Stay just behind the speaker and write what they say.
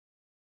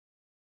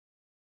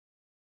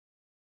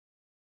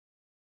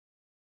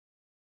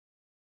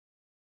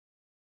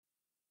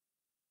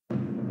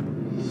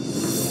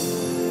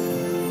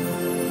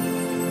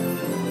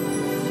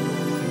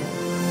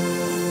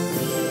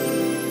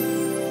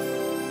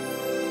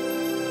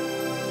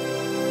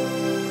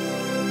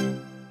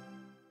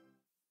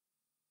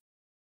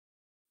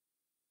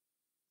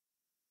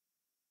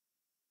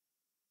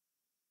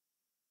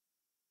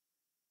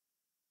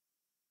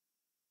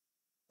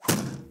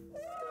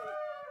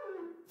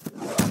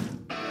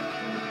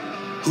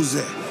Who's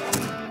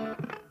that?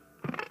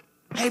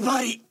 Hey,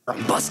 buddy,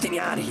 I'm busting you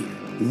out of here.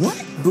 What?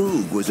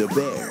 Boog was a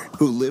bear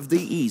who lived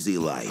the easy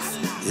life.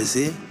 This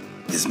here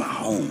is my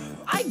home.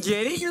 I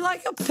get it. You're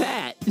like a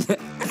pet.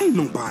 Ain't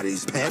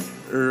nobody's pet.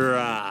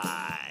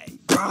 Right.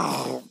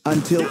 Oh.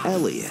 Until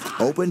Elliot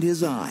opened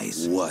his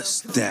eyes.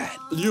 What's that?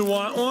 You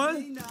want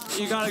one?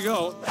 You gotta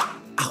go.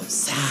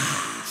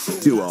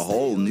 Outside. To a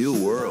whole new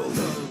world.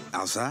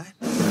 Outside?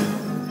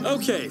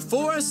 Okay,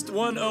 Forest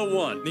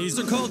 101. These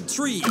are called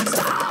trees.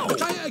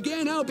 Try it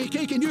again, I'll be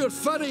kicking your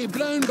furry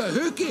brown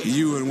bahookie.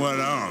 You in what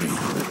army?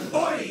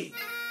 Oi!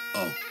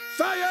 Oh.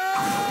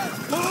 Fire!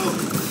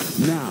 Oh!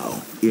 Now,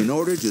 in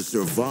order to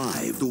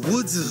survive, The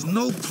woods is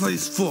no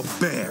place for a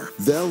bear.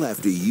 they'll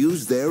have to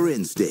use their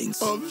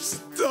instincts. I'm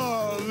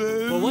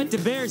starving. Well, what do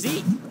bears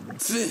eat?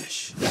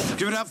 Fish.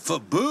 Give it up for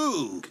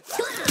Boog.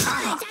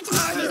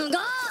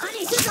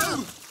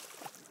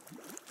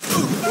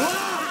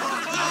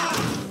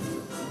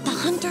 The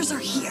hunters are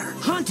here.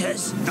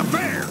 Hunters! The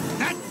bear,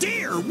 that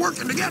deer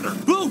working together.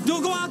 Boo!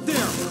 Don't go out there!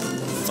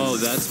 Oh,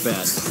 that's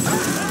bad.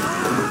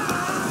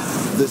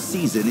 The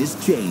season is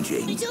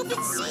changing. It's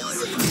open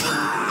season.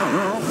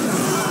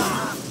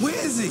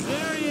 Where is he?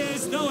 There he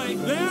is! No, wait,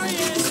 there he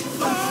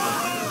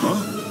is!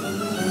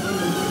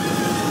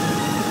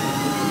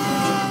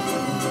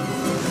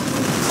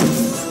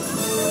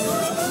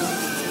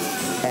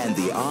 And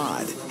the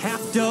odd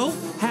Half doe,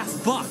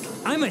 half buck.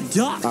 I'm a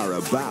duck. are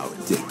about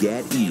to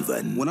get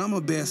even. When I'm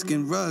a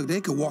bearskin rug, they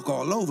could walk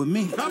all over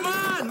me. Come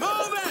on,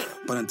 move it!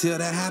 But until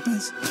that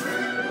happens,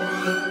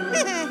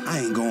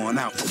 I ain't going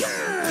out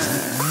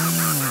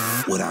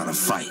without a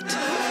fight.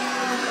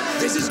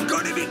 This is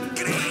gonna be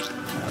great.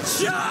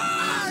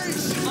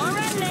 Charge! All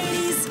right,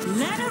 ladies,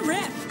 let her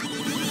rip.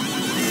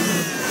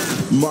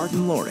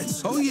 Martin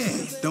Lawrence, Oh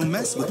yeah, don't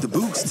mess with the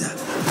Boog stuff.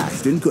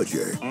 Ashton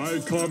Kutcher, I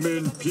come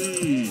in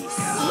peace.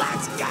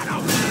 Let's get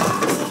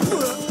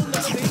him.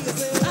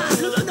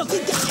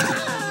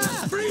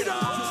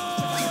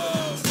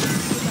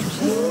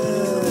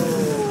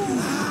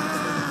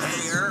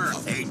 Hey,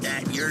 Earl, ain't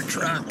that your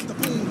truck?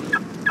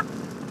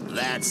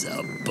 That's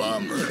a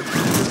bummer.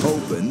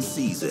 open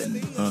season.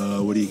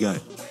 What do you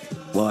got?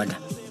 Wood.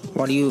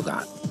 What do you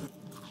got?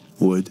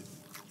 Wood.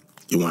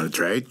 You want to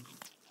trade?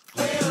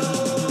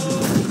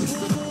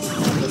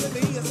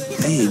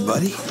 Hey,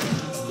 buddy.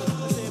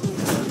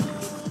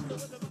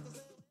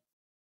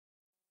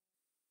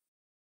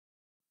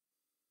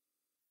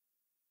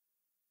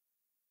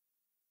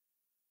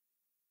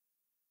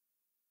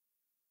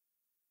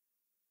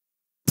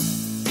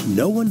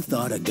 No one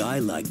thought a guy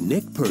like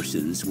Nick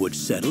Persons would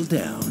settle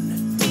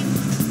down.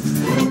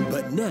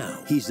 But now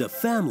he's a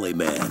family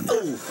man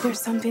There's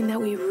something that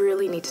we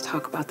really need to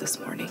talk about this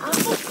morning.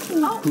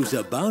 who's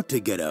about to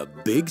get a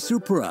big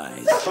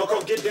surprise.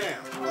 Coco, get down.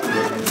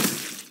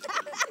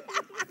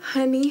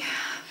 Honey,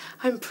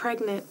 I'm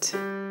pregnant.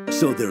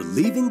 So they're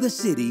leaving the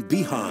city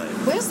behind.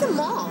 Where's the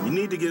mall? You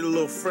need to get a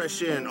little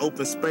fresh air and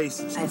open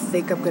spaces. I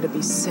think I'm gonna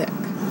be sick.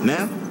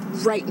 Now?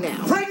 Right now.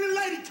 Pregnant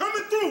lady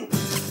coming through!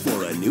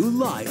 For a new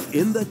life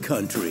in the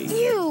country.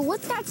 Ew,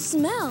 what's that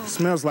smell?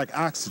 Smells like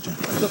oxygen.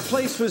 The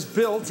place was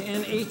built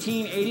in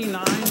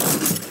 1889.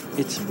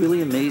 It's a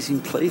really amazing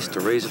place to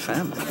raise a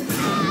family.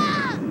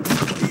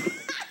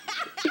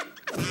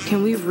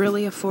 Can we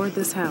really afford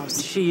this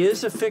house? She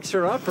is a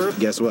fixer-upper.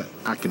 Guess what?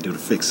 I can do the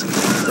fixing.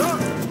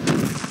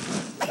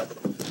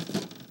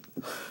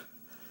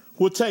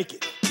 We'll take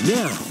it.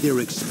 Now they're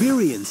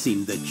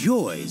experiencing the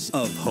joys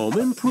of home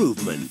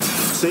improvement.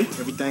 See?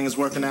 Everything is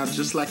working out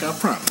just like I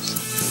promised.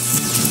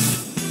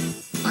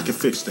 I can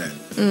fix that.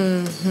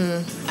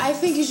 I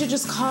think you should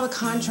just call a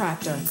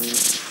contractor.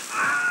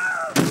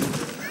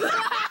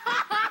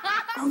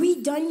 Are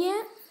we done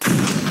yet?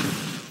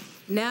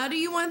 Now do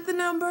you want the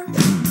number?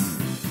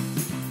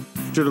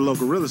 You're the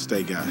local real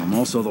estate guy. I'm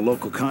also the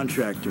local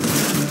contractor.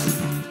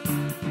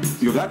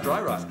 You got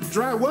dry rot.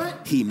 Dry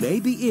what? He may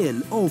be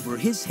in over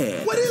his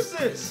head, What is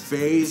this?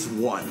 Phase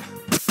 1.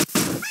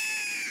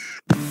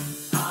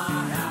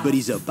 but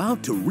he's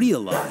about to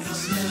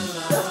realize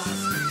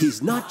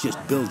he's not just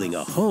building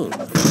a home.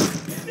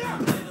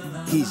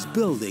 He's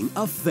building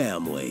a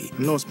family.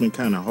 I know it's been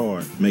kind of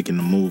hard making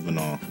the move and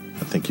all.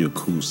 I think you're a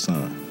cool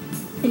son.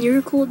 And you're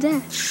a cool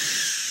dad.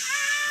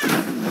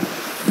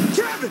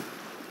 Kevin!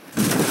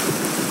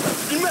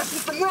 You messed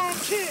with the wrong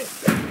kid!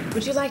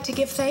 Would you like to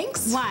give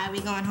thanks? Why, are we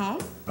going home?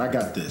 I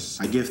got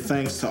this. I give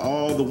thanks to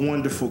all the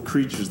wonderful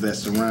creatures that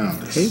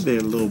surround us. Hey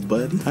there, little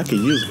buddy. I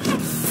can use it.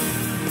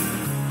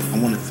 I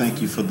want to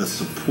thank you for the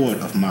support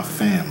of my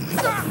family.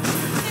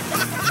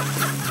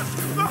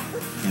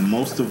 And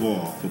most of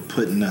all, for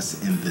putting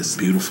us in this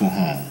beautiful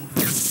home.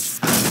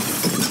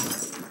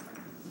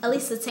 At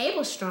least the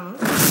table's strong.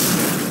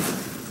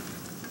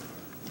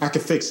 I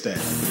can fix that.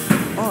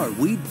 Are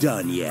we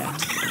done yet?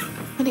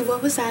 Honey,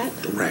 what was that?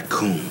 The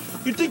raccoon.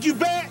 You think you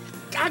bad?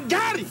 I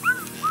got him!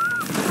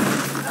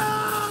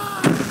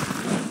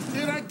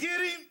 Did I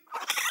get him?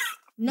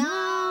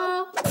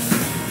 No.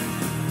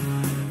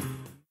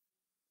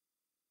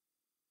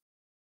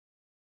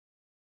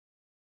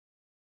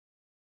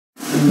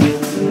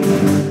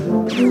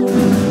 Have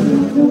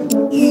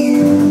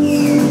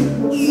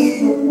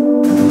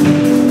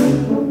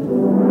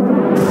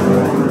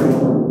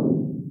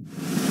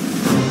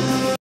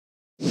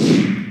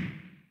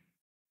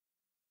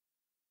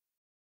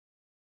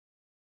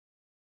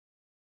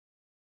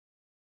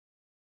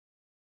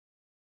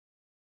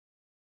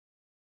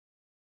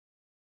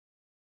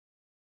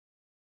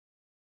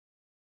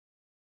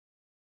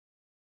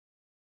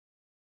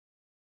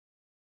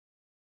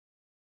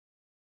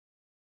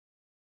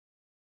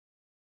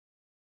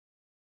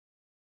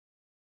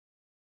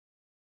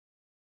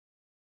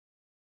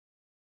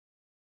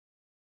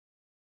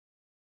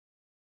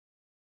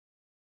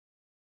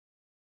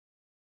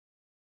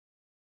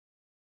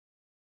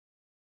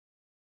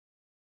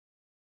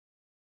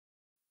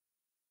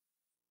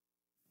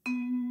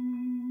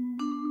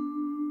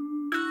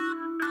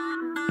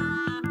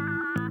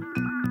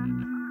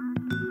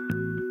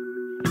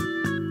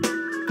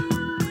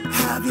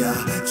you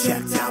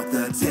checked out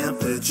the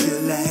temperature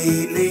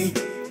lately?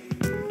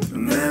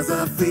 There's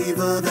a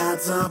fever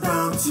that's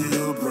about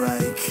to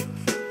break.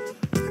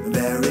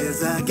 There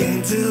is a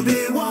game to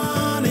be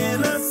won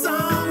and a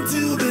song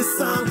to be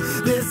sung.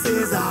 This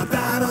is our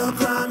battle.